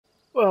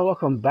Well,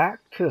 welcome back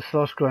to the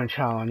Slow Scrolling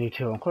channel on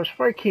YouTube. Of course,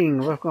 for King,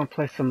 we're going to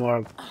play some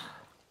more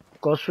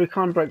Ghost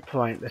Recon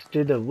Breakpoint. Let's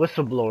do the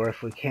Whistleblower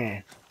if we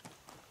can.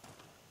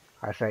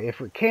 I say if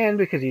we can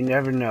because you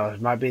never know.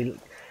 It might be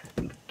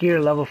gear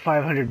level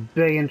 500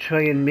 billion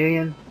trillion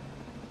million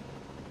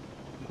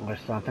or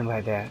something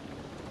like that.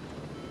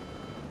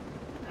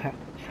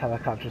 This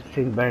helicopter's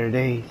seen better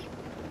days.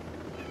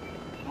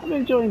 I'm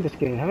enjoying this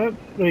game. I haven't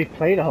really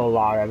played a whole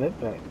lot of it,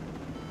 but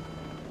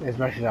as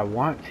much as I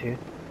want to.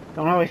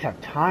 Don't always have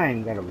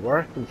time, gotta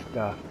work and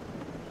stuff.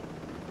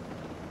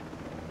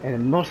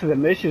 And most of the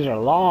missions are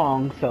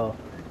long, so,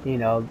 you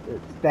know,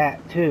 it's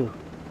that too.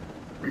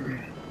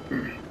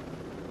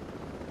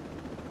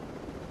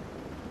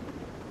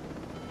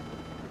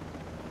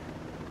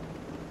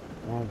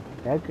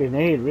 That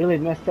grenade really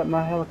messed up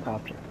my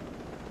helicopter.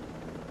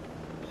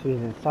 She's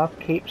in South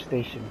Cape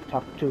Station.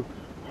 Talk to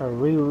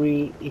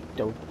Ferrari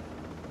Ito.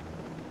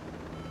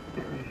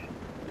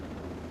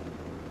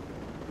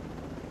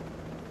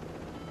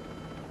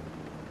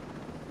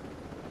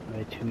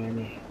 Way too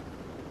many.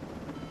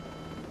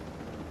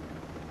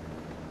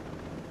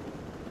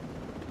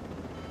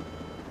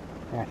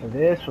 After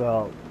this,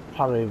 we'll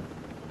probably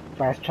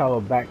fast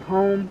travel back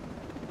home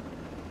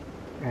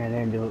and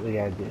then do what we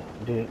gotta do.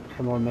 Do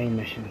some more main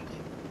missions.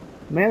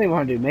 Mainly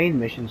want to do main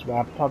missions, but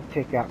I'll probably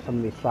take out some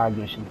of these side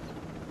missions.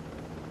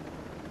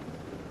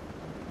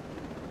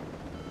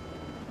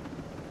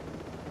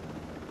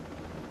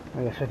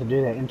 I guess I have to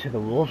do that into the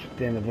wolf's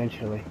den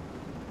eventually.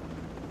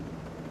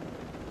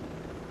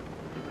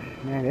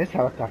 Man, this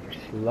helicopter's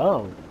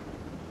slow.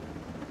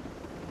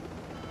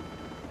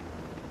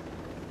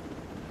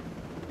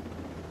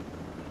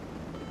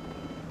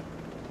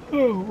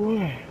 Oh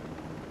boy.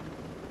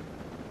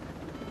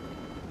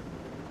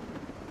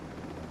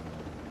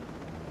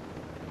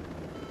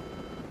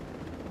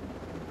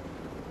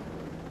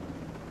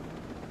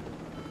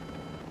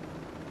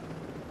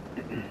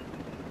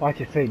 Watch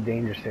it say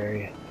dangerous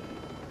area.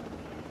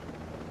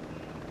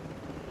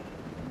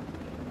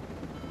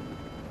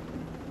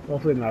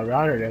 Hopefully my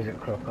router doesn't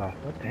croak off.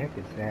 What the heck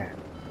is that?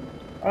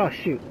 Oh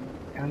shoot.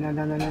 No, no,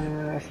 no, no, no,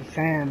 no, that's the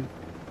sand.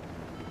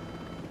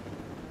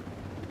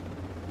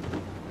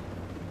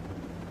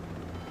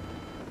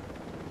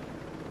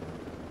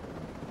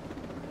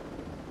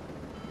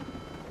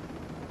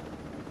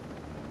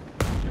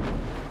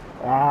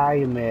 Ah,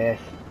 you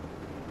missed.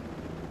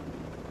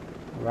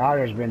 The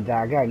router's been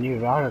down. I got a new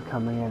router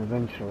coming in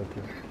eventually.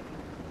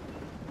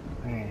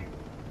 Man.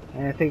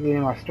 And I think any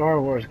of my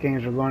Star Wars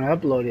games were going to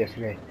upload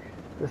yesterday.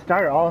 It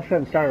started, all of a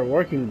sudden started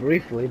working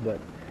briefly, but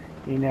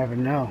you never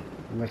know.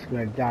 It's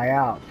going to die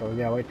out, so we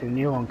gotta wait till the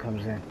new one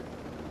comes in.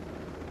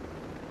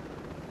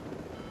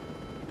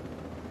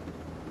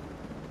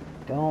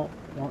 Don't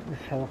want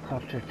this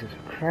helicopter to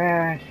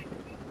crash.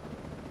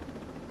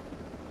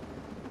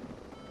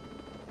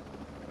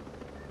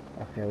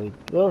 Okay, we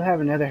will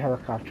have another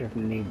helicopter if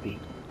need be.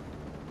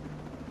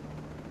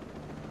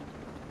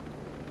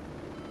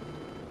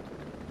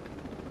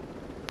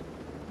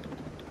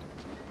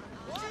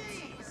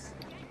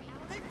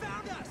 They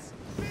found us!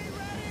 Be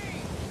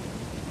ready!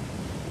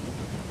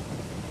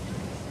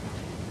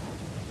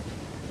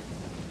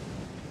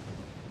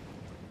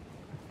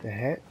 What the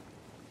heck?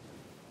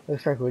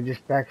 Looks like we're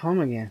just back home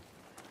again.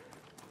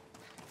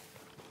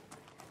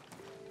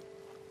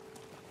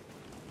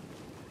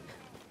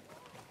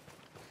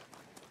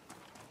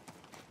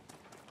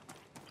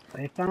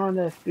 They found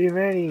us. Be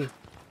ready.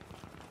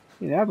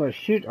 You're not going to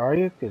shoot, are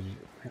you? Because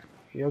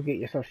you'll get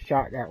yourself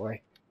shot that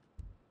way.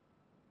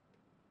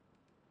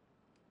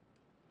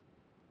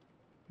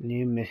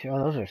 New mission.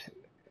 Oh, those are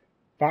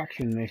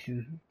faction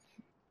missions.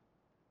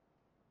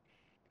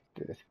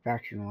 Do this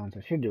faction ones.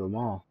 I should do them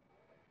all.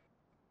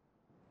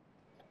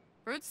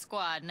 Brute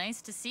Squad,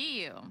 nice to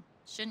see you.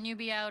 Shouldn't you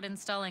be out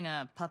installing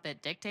a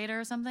puppet dictator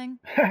or something?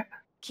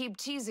 Keep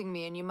teasing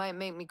me and you might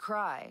make me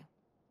cry.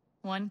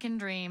 One can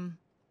dream.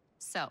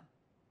 So,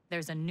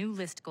 there's a new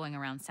list going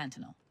around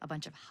Sentinel. A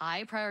bunch of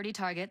high-priority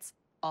targets,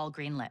 all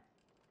greenlit.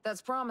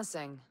 That's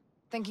promising.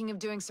 Thinking of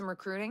doing some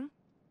recruiting?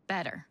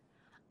 Better.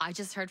 I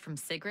just heard from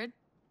Sigrid.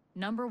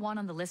 Number 1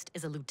 on the list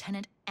is a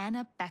Lieutenant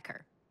Anna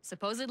Becker.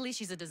 Supposedly,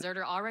 she's a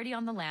deserter already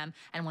on the lam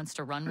and wants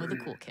to run with the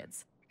cool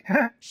kids.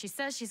 She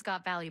says she's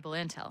got valuable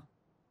intel.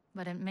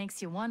 But it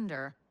makes you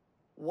wonder...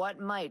 What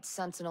might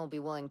Sentinel be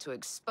willing to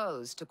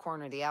expose to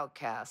corner the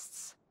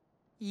outcasts?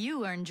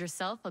 You earned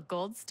yourself a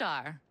gold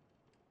star.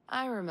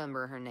 I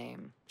remember her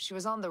name. She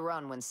was on the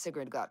run when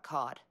Sigrid got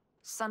caught.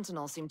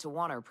 Sentinel seemed to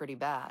want her pretty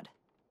bad.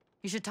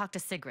 You should talk to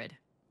Sigrid.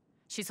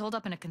 She's holed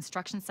up in a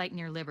construction site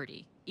near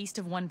Liberty, east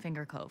of One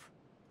Finger Cove.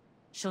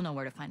 She'll know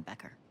where to find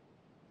Becker.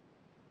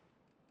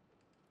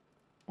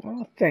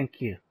 Well, thank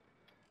you.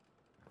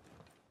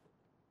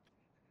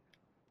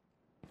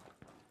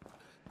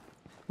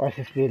 Why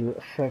should this be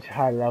such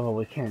high level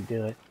we can't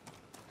do it?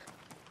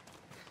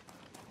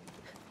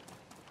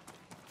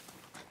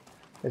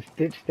 Let's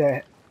ditch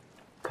that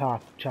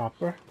cop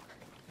chopper.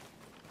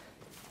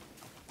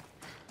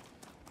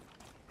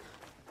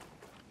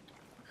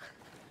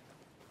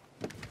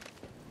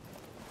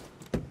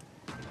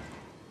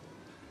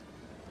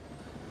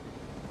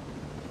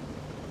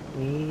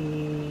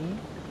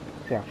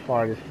 See how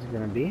far this is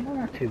going to be. Oh,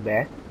 not too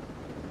bad.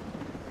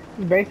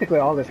 Basically,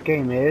 all this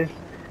game is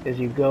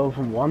you go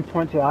from one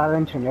point of the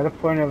island to another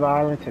point of the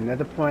island to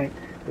another point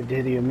to do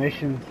your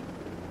missions.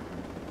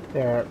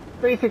 They're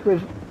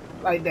basically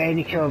like that, and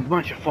you kill a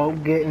bunch of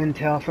folk, get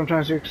intel,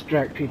 sometimes you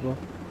extract people,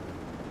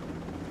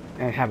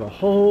 and have a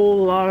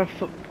whole lot of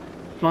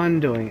fun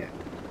doing it.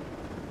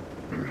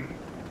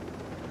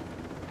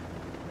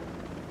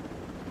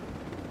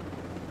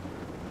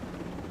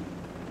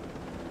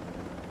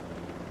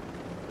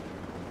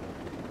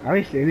 At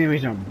least the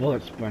enemies aren't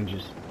bullet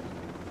sponges.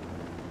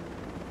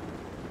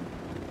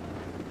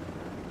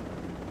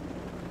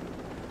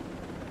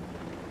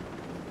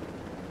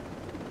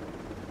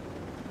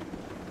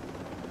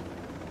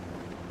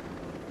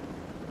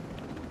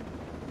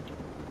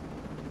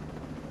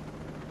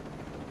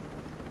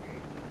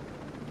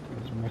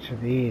 There's much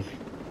of these.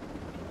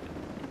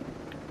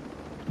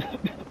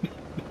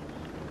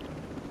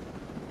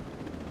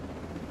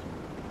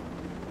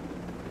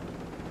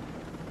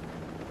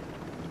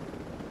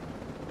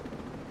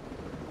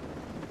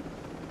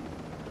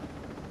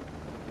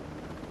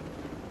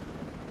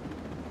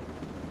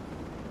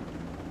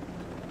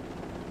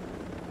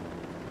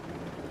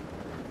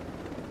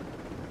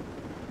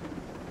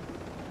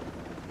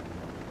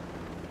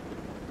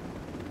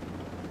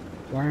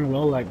 Flying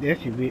low like this,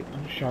 you'd be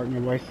shark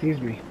nobody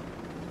sees me.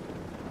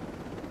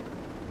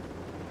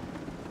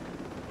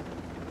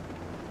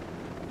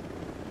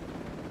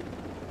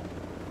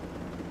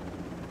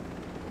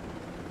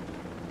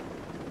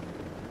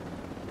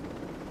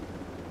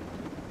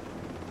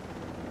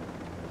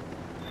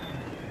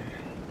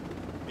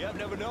 Yeah,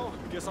 never know.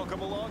 Guess I'll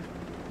come along.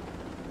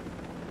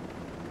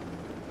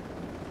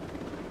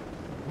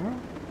 Well,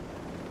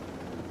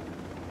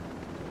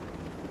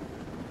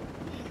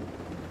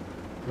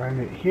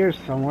 land it here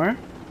somewhere.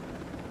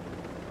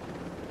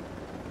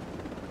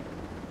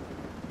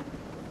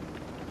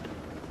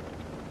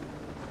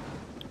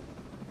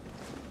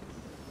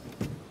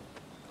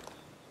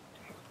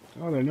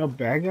 Oh, there are no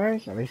bad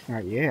guys? At least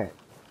not yet.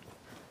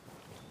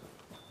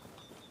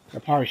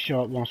 They'll probably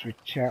show up once we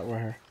chat with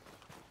her.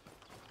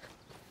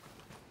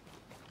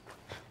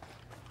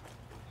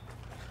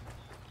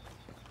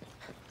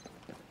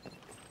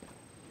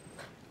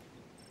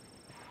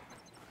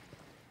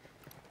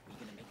 You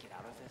gonna make it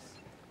out of this?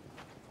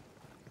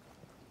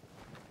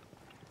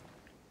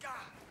 God!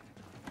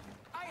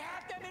 I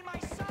have them in my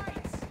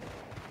sights!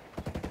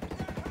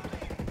 They're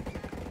coming!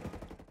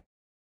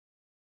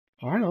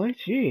 Finally?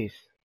 Jeez.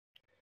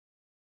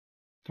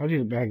 Told you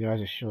the bad guys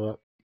would show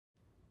up.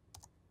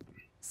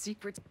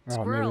 Secret Oh,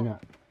 maybe squirrel.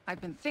 not.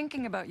 I've been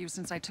thinking about you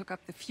since I took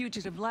up the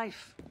fugitive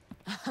life.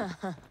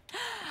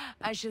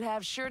 I should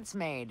have shirts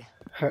made.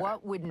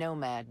 What would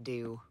Nomad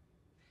do?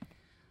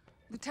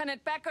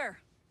 Lieutenant Becker,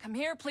 come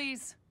here,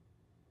 please.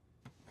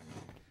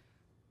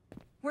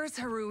 Where's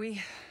Harui?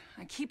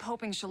 I keep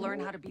hoping she'll learn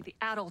how to be the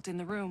adult in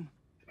the room.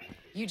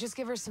 You just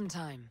give her some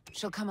time.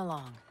 She'll come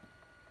along.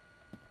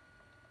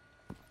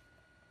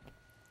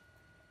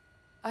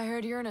 I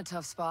heard you're in a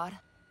tough spot.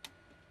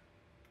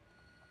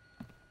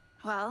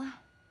 Well,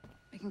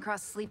 I can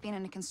cross sleeping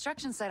in a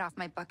construction site off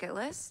my bucket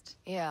list.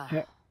 Yeah.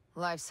 Yeah.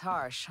 Life's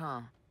harsh,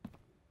 huh?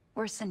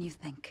 Worse than you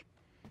think.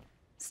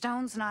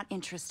 Stone's not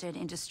interested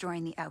in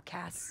destroying the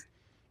outcasts.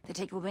 They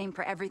take the blame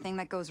for everything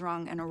that goes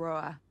wrong in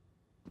Aurora.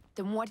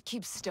 Then what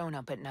keeps Stone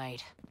up at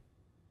night?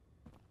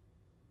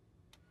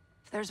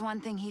 If there's one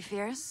thing he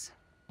fears,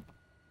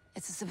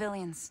 it's the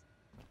civilians.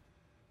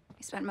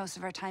 We spent most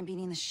of our time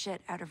beating the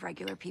shit out of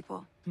regular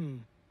people.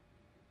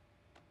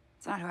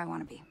 It's not who I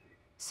want to be.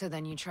 So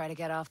then you try to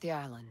get off the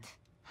island.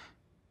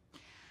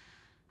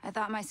 I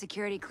thought my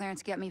security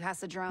clearance get me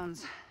past the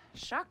drones.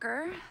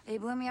 Shocker, they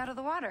blew me out of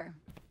the water.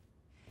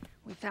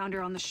 We found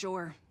her on the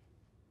shore.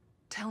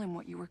 Tell him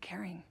what you were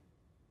carrying.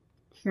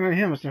 It's not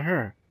him, it's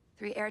her.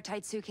 3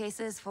 airtight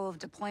suitcases full of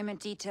deployment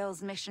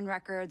details, mission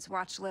records,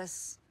 watch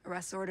lists,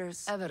 arrest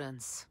orders.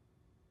 Evidence.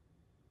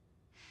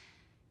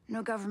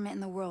 No government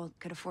in the world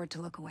could afford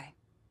to look away.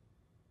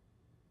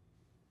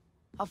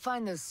 I'll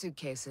find those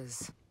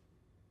suitcases.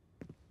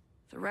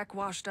 The wreck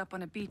washed up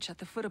on a beach at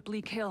the foot of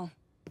Bleak Hill.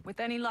 With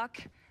any luck,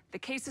 the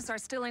cases are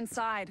still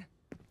inside.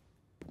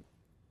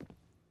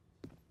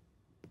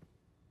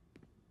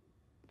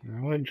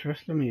 I wouldn't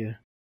trust them either.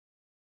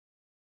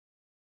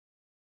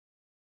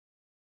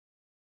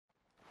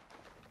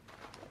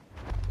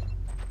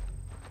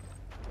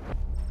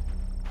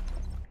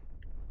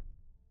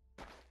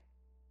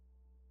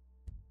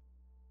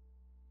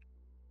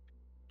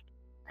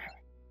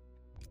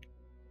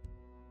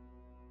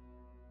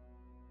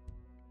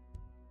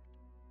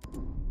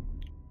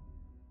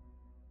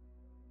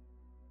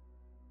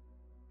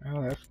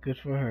 Oh, that's good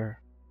for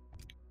her.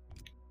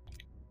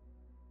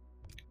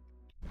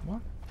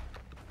 What?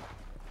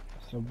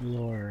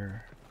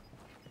 Whistleblower.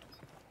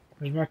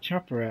 Where's my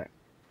chopper at?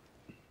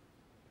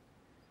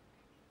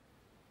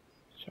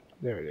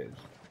 There it is.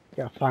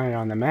 Gotta find it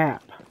on the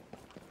map.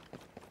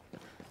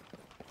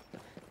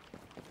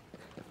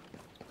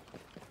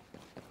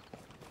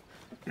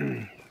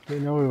 Didn't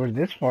know we were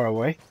this far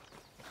away.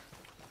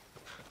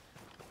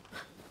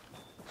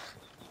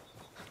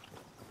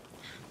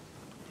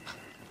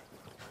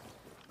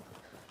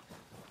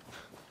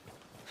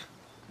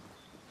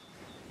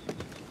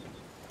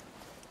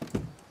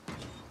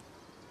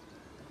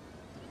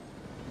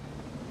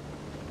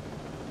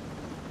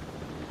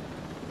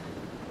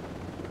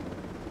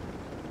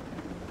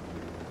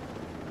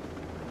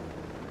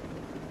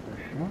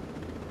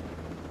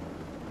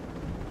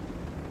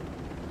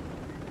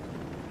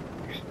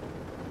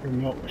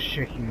 remote was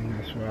shaking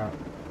this route.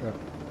 So.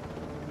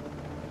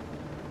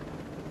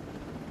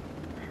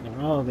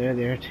 Oh, they're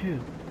there too.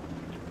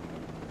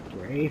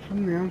 Away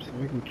from them so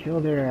we can kill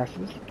their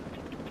asses.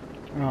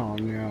 Oh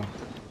no.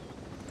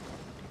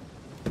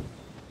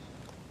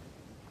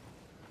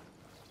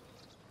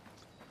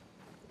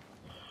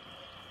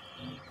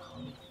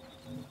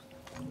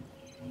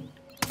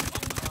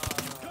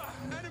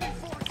 Enemy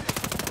forces!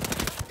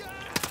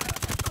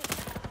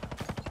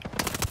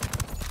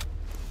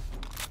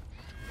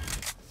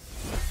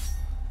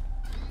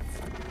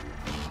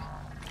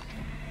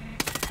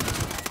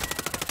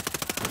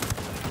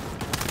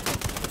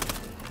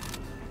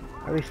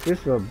 At least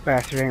this little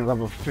bastard ain't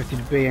level 50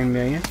 billion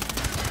million.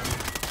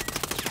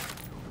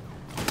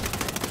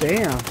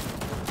 Damn.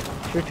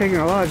 You're taking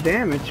a lot of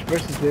damage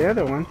versus the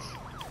other ones.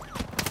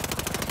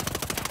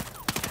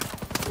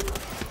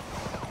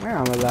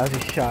 Wow, I'm a lousy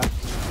shot.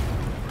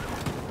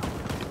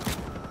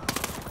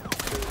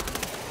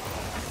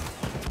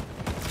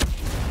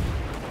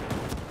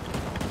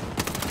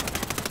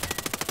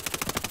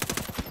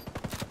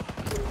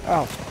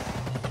 Oh.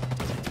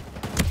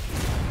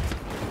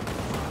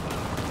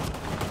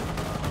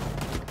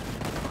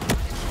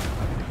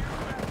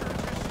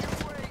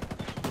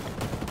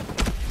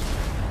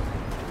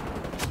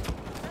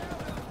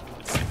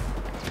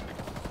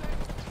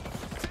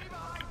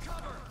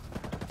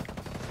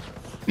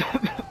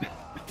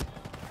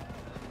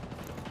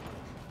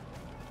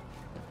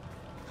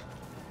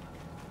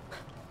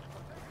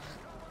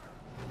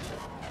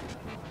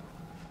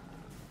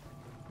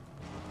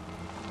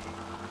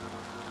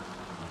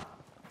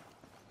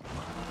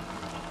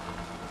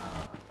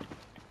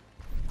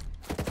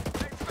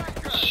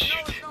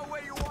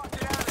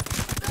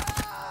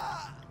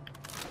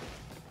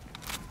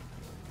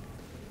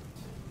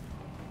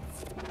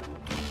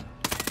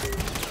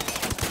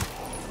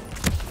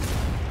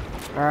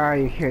 Ah,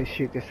 you can't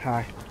shoot this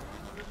high.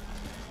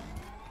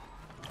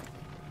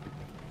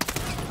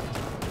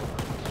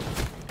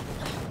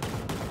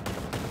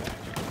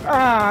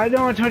 Ah, I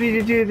don't want Tony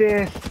to do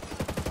this.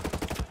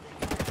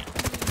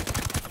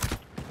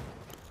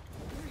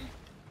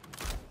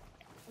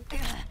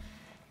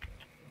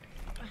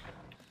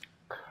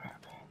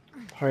 Crap.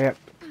 Hurry up.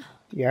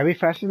 You gotta be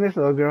faster than this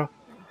little girl.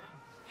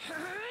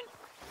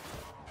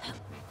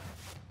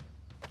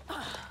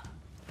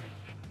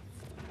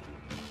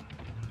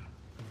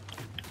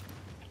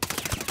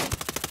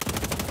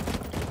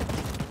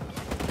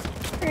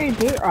 Hey,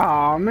 dude.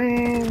 Aw,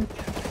 man.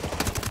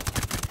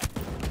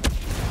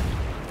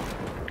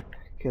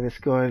 Okay, let's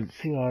go ahead and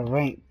see our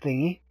rank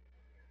thingy.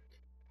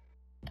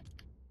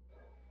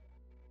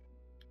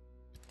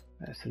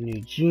 That's some new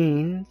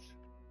jeans.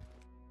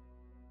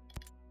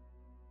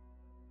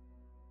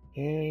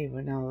 Yay,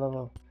 we're now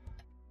level.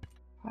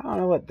 I don't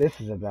know what this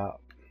is about.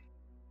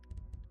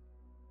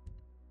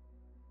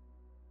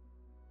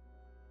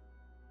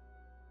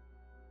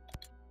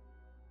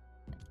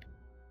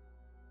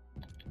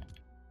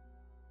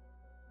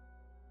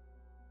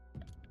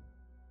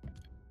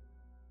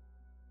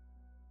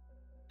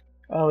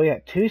 Oh, we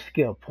got 2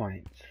 skill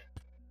points.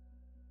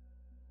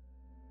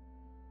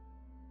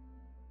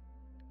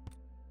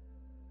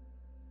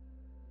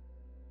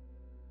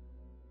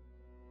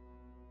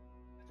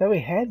 I thought we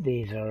had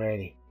these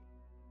already.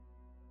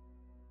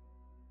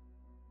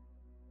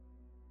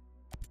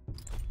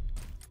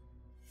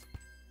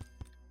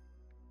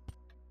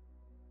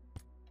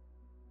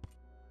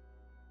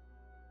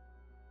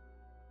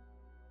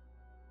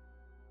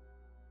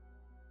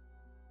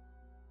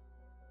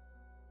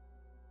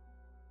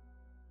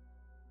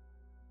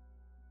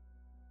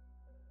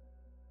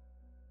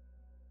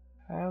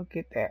 I'll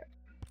get that.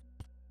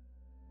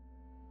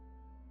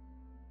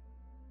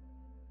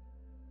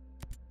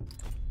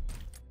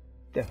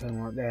 Definitely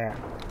want that.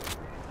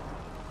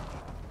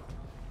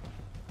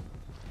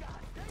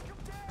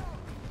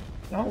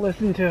 Don't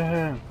listen to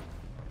her.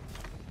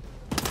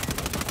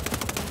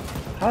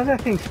 How's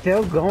that thing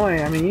still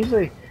going? I mean,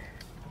 usually...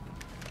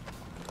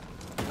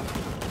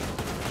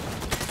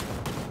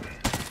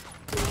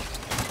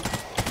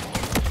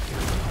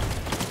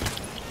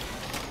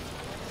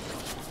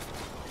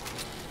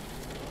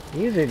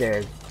 Usually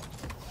they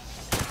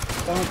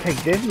don't take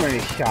this many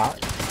shots.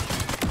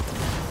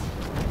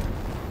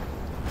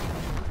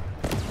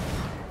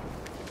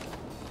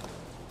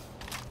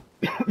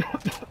 I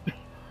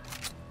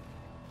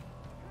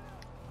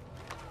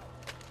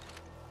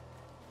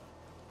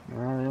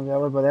don't gotta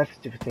worry about that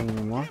stupid thing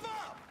anymore.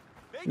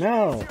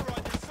 No!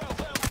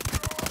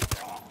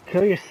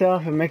 Kill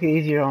yourself and make it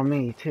easier on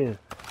me, too.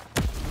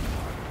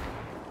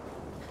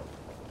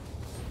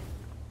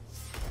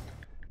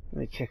 Let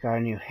me check our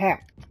new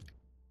hat.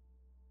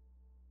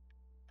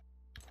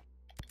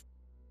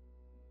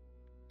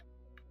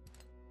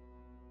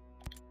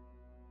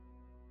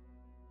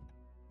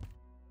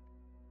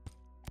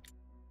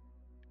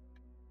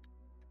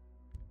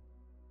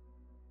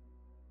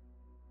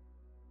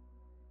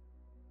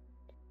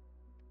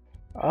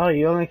 Oh,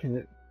 you only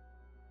can...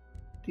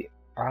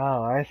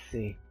 Oh, I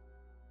see.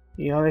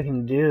 You only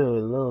can do a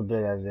little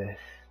bit of this.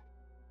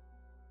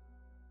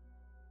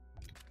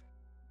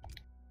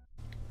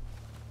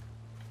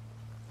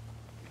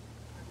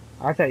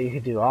 I thought you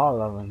could do all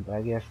of them, but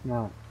I guess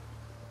not.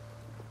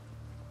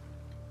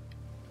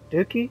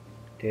 Dookie?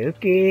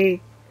 Dookie?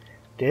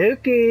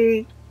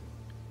 Dookie!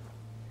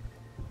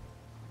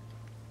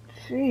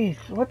 Jeez,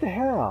 what the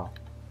hell?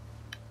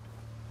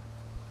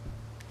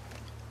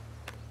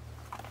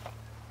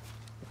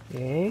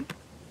 Okay.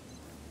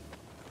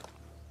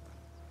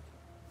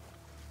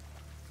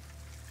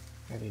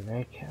 Gotta be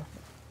very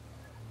careful.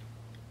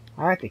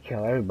 I have to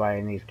kill everybody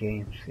in these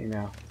games, you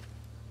know.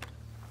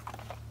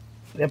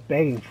 They're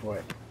begging for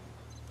it.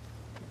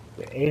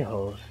 The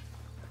a-holes.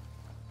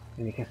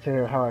 Can you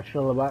consider how I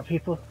feel about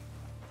people?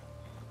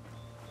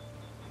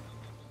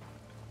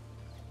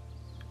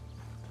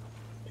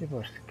 People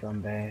are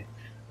scumbags.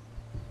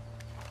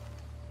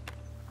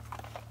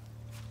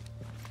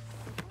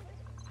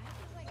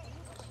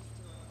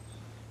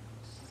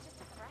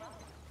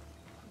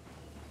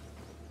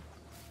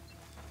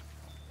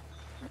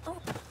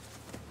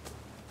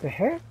 The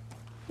heck?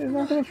 There's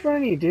nothing in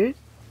front of you, dude.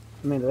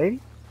 I mean, lady.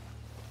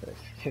 Let's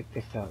check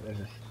this out. There's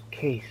a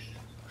case.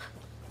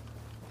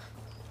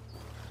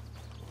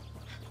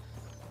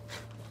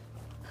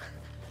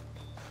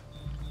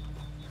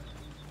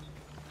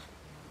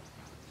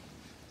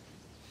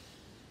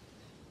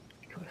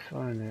 What's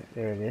on there?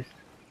 There it is.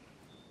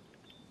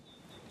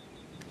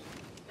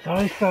 It's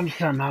always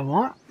something I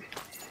want.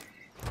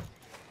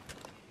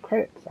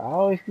 Credits. I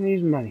always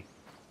need money.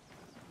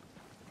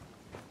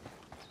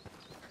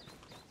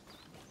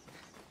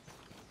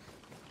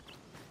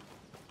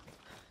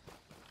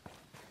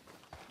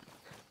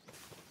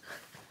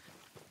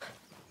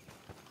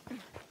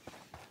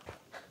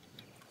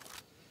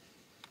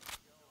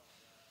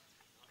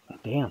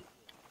 Damn.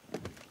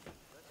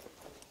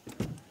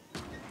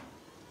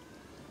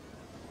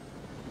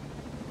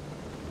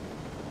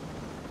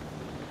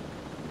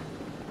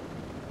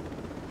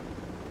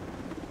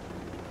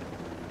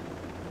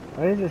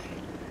 Why is this?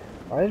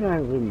 Why is my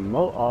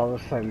remote all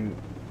of a sudden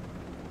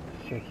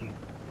shaking?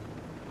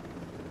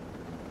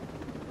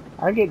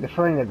 I get the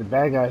feeling that the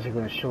bad guys are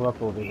going to show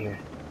up over here.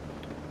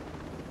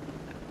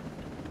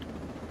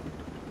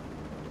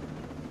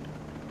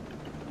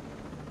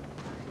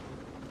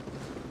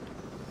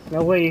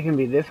 No way you can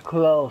be this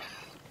close,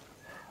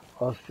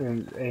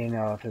 to, you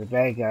know, to the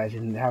bad guys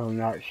and have them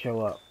not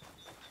show up.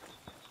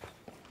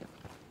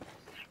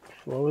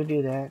 Before we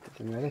do that,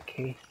 there's another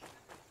case.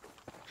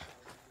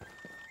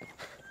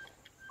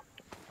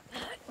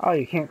 Oh,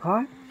 you can't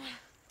climb?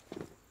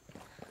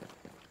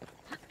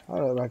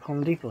 Oh, like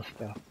Home Depot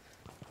stuff.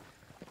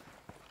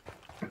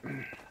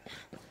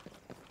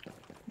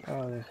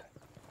 Oh, there's...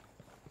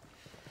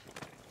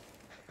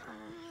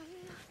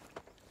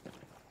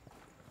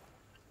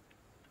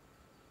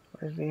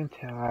 Where's the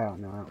intel? I don't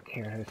know. I don't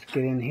care. Let's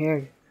get in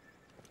here.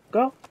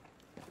 Go.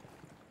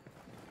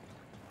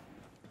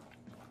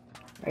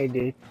 Hey,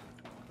 dude.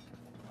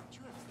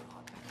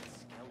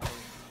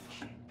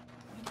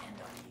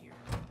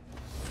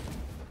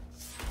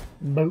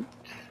 Boots.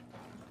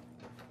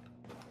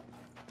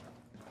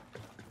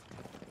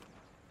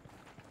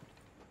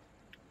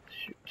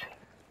 Shoot.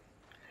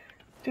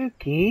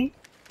 Dookie.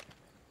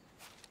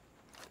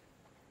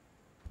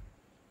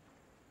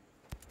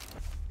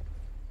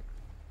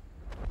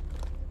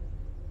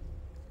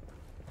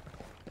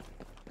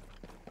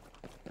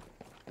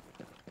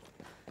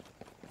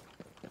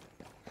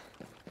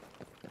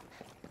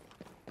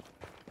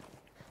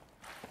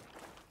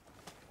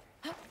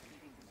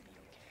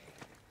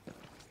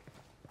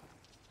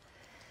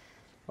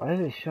 Why is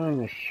it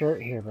showing a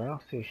shirt here, but I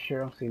don't see a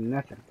shirt, I don't see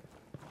nothing.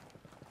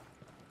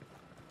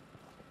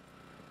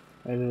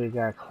 Maybe we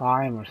gotta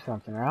climb or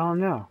something, I don't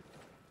know.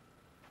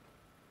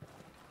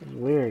 It's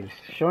weird, it's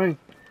showing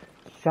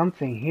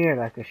something here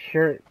like a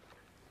shirt.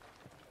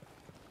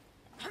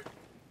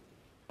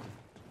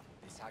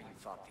 This how you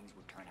thought things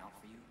would turn out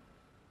for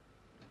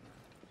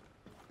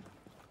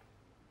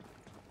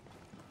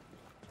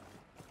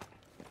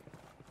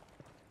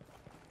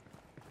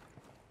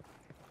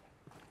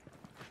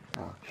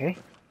you? Okay.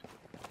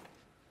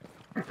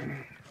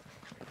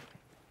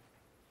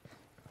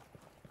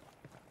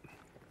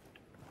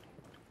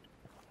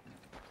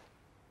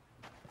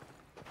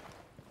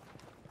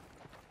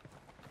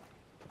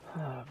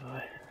 Oh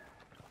boy.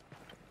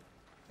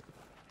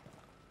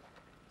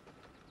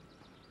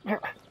 You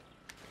have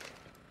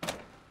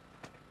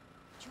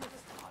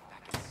thought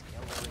back at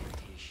scale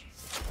orientation.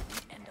 We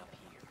end up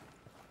here.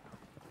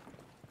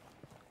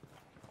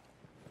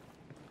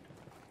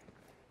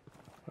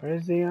 Where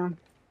is the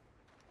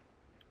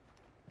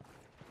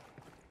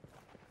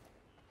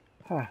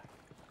Huh.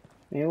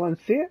 Anyone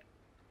see it?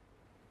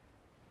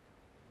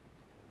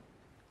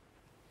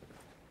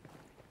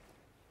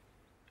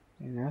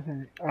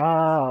 Nothing. Oh,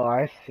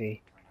 I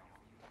see.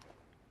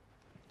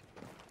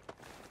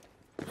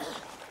 Is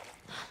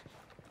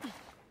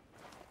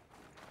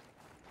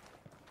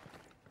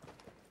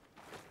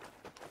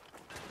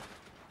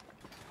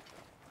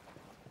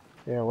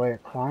there a way to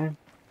climb?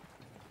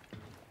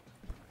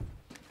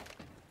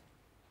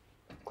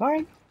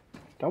 Climb!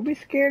 Don't be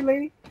scared,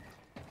 lady.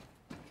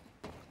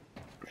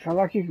 It's not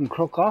like you can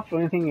croak off or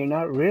anything, you're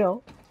not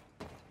real.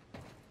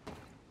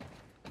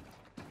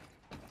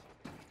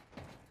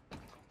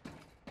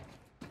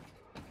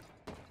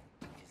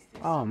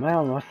 Oh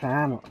man, what's the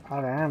ammo?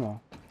 Out of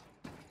ammo.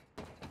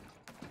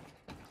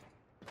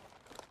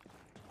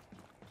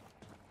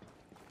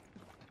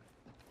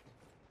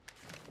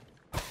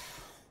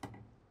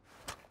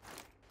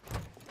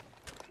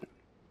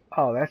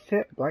 Oh, that's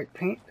it? Black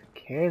paint? Who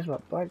cares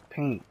about black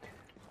paint?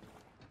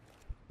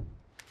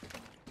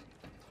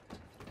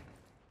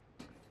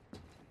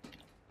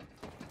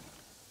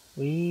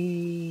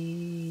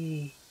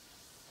 Wee.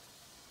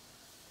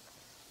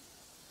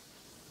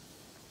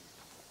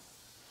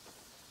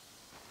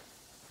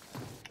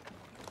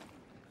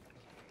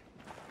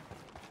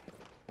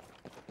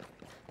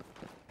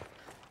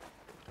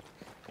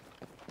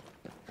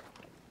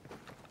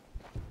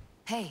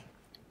 Hey,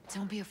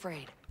 don't be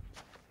afraid.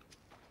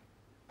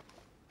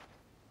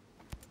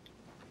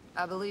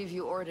 I believe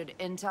you ordered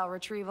intel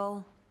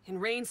retrieval. In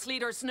rain,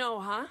 sleet, or snow,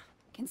 huh?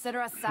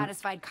 Consider us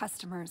satisfied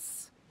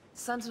customers.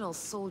 Sentinel's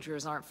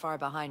soldiers aren't far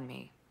behind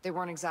me. They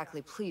weren't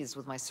exactly pleased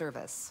with my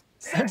service.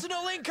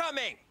 Sentinel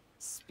incoming!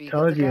 Speak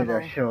Told of the you devil.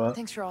 they'd show up.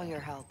 Thanks for all your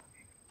help.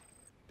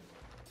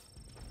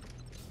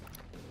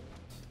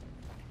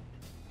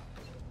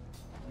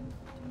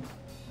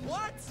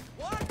 What?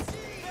 What?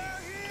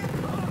 They're here!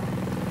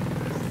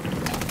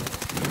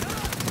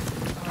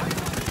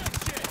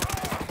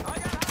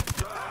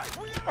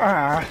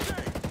 Ah.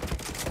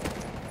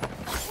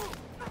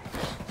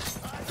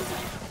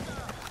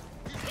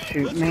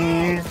 Shoot,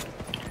 man.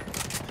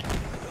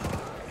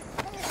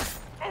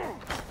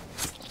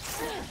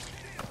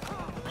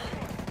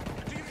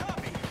 Do you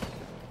copy?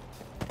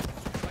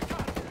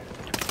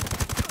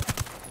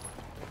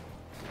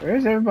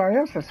 Where's everybody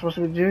else that's supposed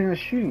to be doing the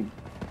shooting?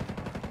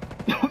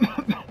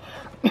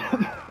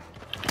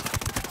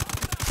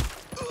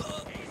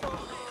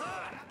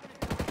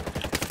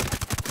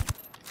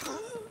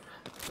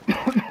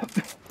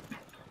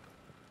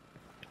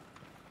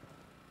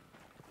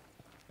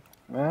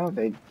 Well,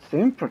 they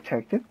seem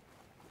protected.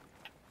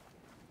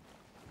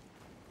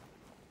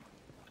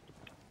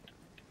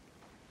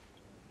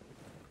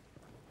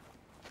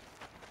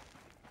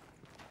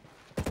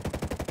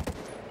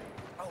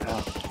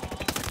 Oh.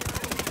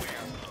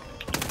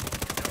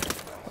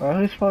 Well,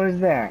 whose fault is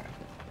that?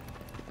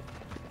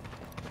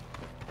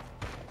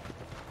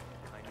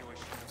 I knew I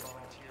should have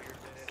volunteered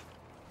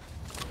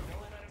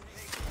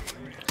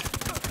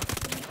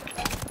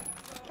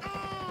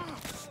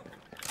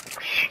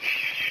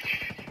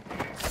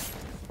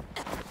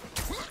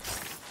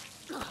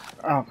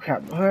Oh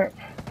crap! What?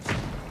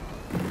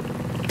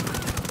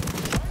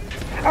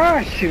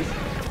 Ah, shoot!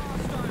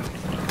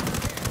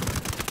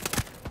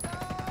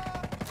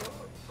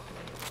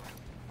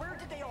 Where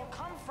did they all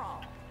come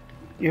from?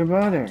 Your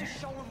mother.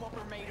 Show them what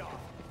we're made of.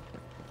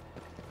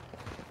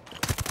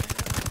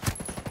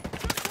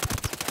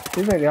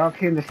 Seems like they all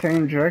came the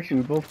same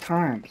direction both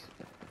times.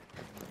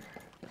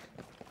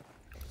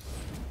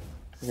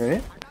 Is that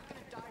it?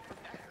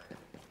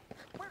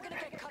 We're gonna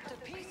get cut to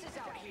pieces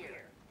out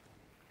here.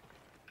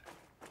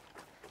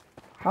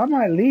 How am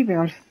I leaving?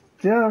 I'm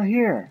still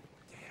here.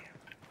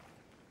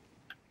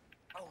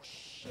 Oh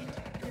shit!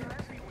 They're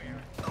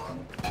everywhere.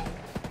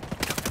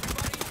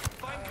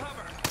 Find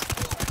cover.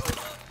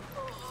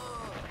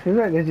 Seems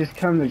like they just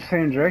come the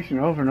same direction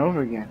over and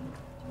over again.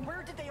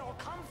 Where did they all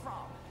come from?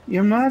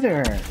 Your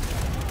mother. I'm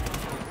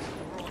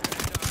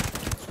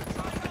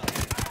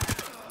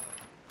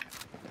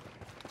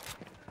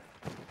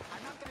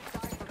not gonna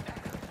die for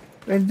Becker.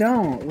 Then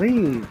don't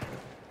leave.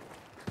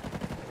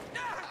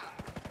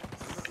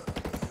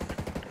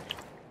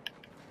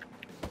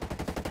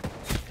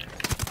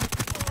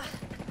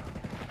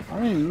 I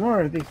need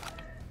more of these.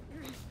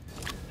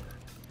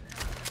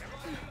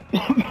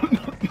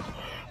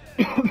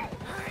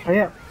 Hurry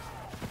up.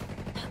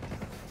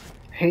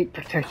 Hate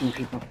protecting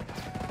people.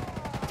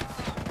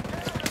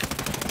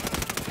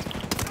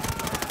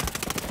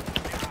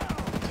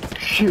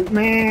 Shoot,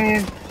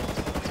 man.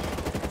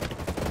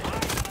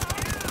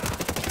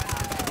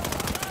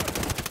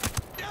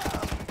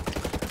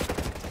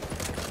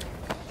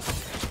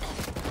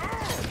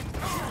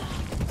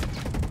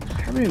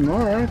 How many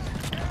more?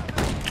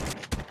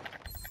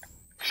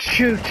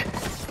 Shoot.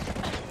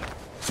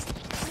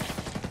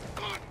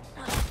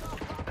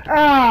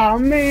 Oh,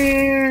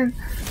 man.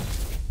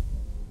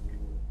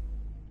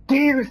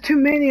 Damn, it's too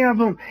many of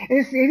them.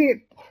 This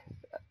idiot.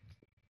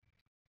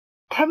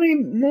 How many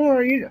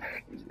more?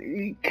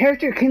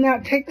 Character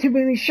cannot take too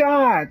many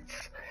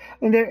shots.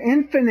 And they're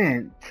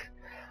infinite.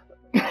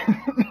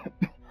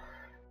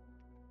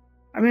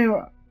 I mean,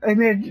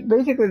 they're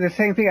basically the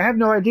same thing. I have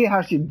no idea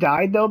how she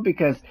died, though,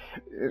 because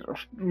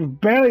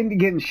barely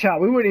getting shot.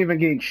 We weren't even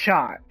getting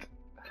shot.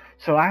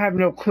 So I have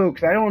no clue,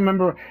 because I don't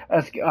remember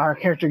our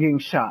character getting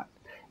shot.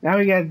 Now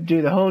we got to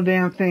do the whole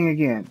damn thing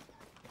again.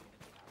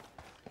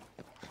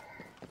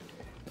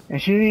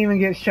 And she didn't even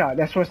get shot.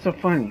 That's what's so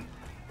funny.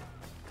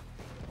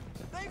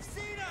 They've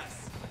seen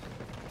us.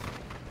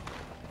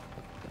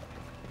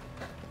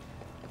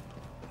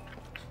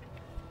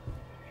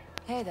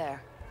 Hey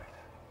there.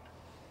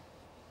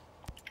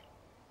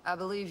 I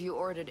believe you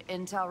ordered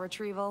intel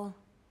retrieval.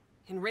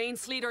 In rain,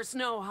 sleet, or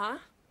snow, huh?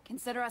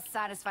 Consider us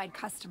satisfied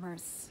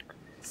customers.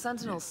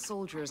 Sentinel's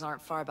soldiers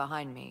aren't far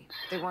behind me.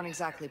 They weren't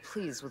exactly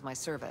pleased with my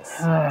service.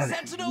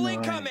 Sentinel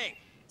incoming!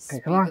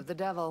 Speak come on. of the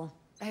devil.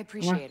 I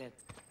appreciate it.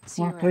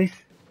 See Come you on, around. please.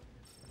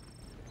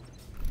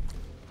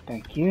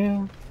 Thank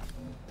you.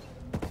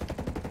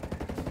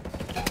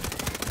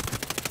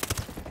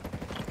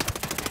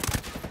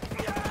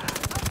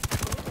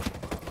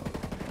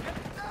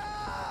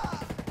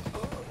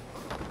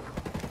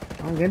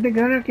 Oh, get the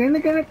gunner,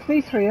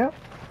 please hurry up.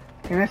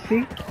 Can I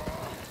see?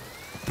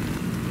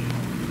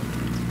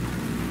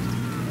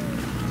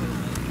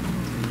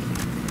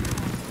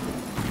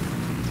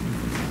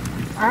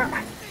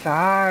 Ah,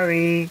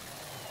 sorry.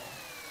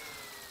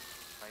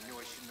 I knew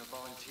I shouldn't have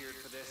volunteered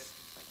for this.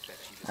 I bet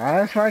she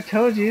That's what I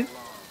told you.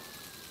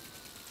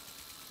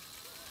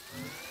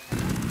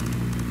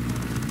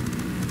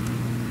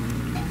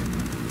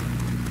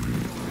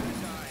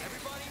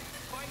 Everybody,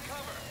 find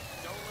cover.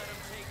 Don't let him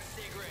take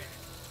Sigrid.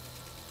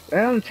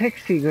 Let him take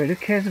Sigrid. Who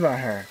cares about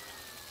her?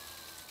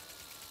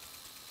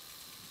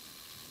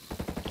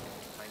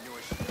 I knew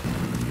I shouldn't have.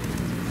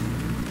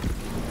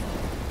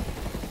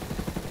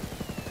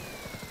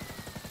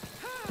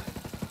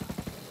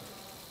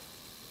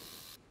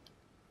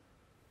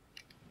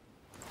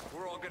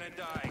 We're all gonna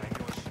die. I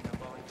knew I shouldn't have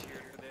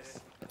volunteered for this.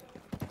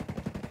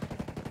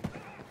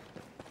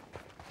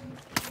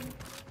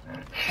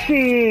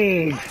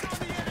 Jeez.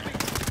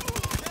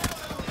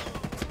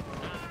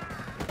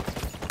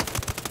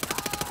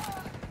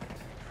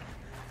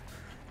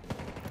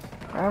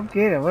 I don't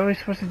get it. What are we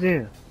supposed to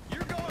do?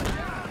 You're going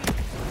down.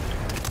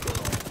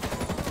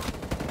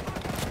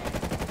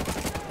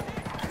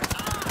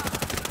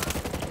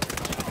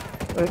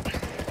 Oops.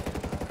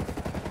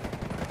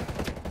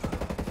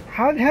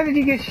 How did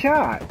you get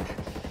shot?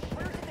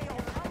 Where did they all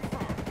come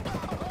from?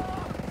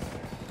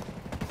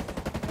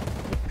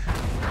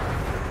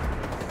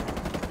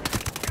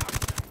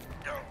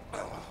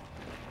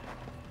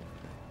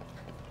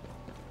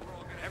 We're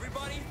all gonna.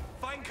 Everybody,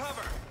 find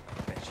cover.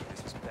 I bet you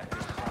this was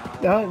Becker's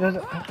plan. No.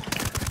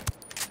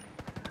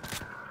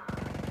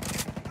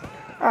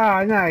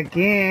 Oh, not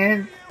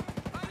again.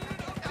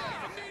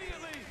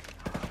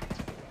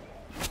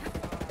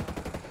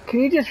 Can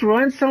you just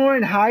run somewhere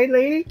and hide,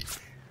 lady?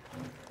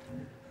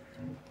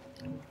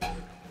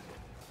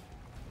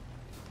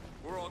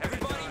 We're all gonna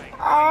die.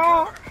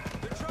 Oh.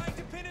 They're trying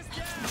to pin us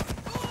down.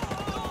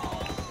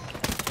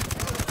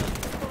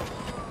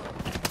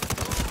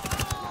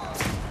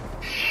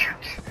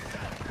 Shoot.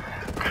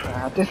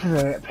 Crap, this is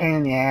a pain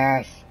in the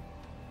ass.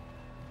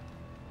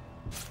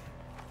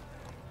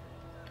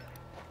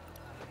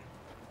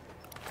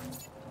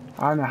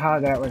 I don't know how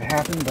that would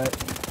happen, but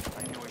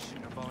I knew I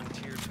shouldn't have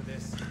volunteered for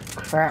this.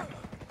 crap.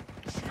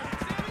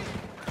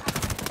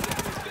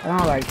 I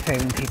don't like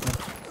saving people.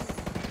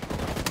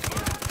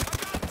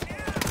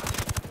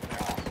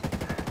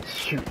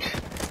 Shoot.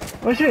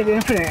 Wish we had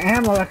infinite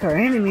ammo like our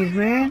enemies,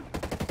 man.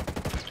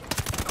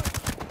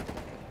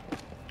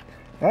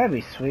 That'd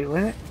be sweet,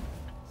 wouldn't it?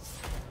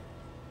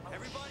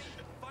 Everybody,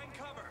 find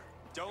cover.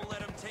 Don't let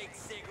him take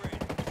Sigrid.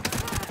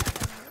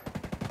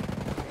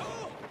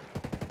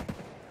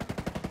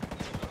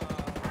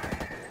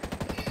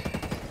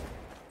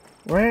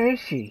 Where is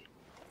she?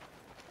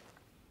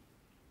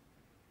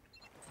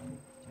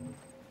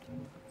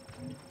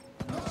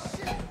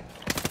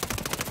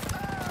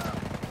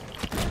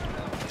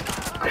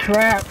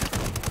 Crap.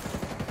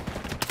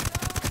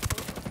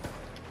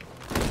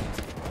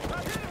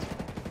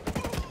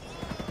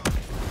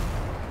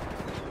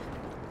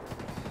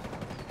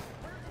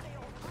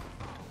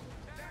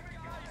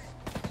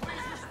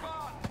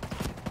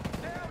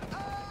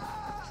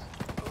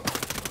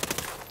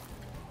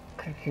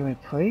 Can we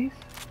please?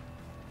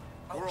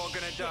 We're all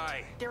gonna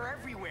die. They're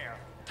everywhere.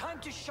 Time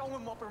to show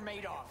them what we're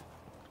made of.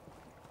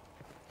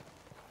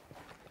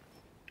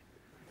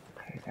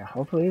 Okay, that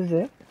hopefully is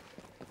it.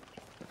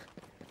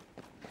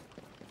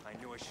 I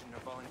knew I shouldn't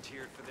have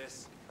volunteered for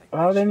this.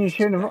 Oh, then you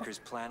shouldn't have. Becker's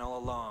plan all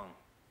along.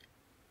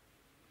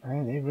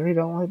 Man, they really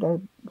don't like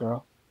that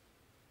girl.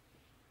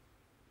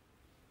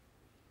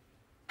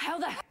 How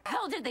the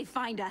hell did they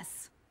find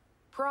us?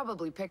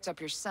 Probably picked up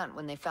your scent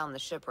when they found the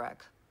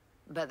shipwreck.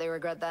 Bet they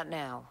regret that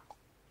now.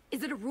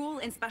 Is it a rule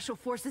in Special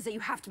Forces that you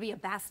have to be a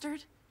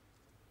bastard?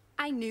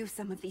 I knew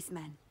some of these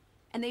men,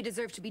 and they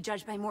deserve to be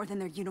judged by more than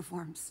their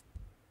uniforms.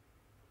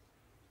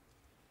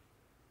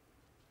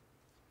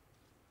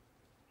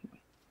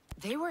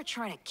 They were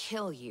trying to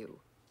kill you.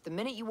 The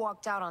minute you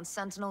walked out on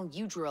Sentinel,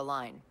 you drew a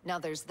line. Now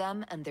there's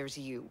them and there's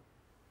you.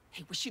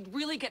 Hey, we should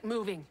really get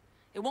moving.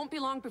 It won't be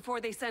long before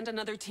they send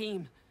another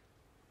team.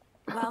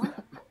 Well,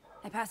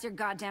 I passed your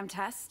goddamn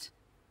test.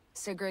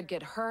 Sigrid,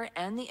 get her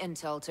and the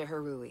intel to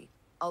Harui.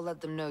 I'll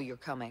let them know you're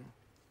coming.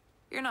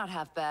 You're not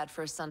half bad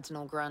for a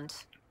Sentinel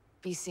grunt.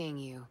 Be seeing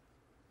you.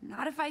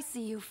 Not if I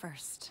see you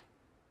first.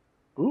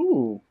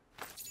 Ooh.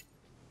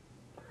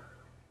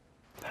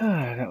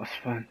 That was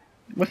fun.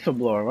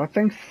 Whistleblower. Well,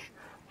 thanks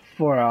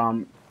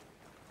for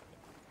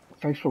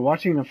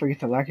watching. Don't forget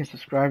to like and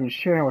subscribe and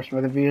share. I watch some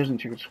other videos and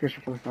check the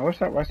description for my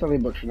website where I sell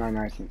ebooks for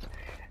 99 cents.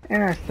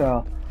 And I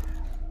sell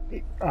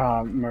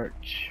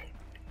merch.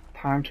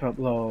 Time to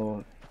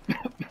upload.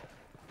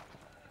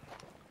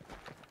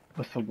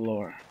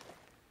 Whistleblower.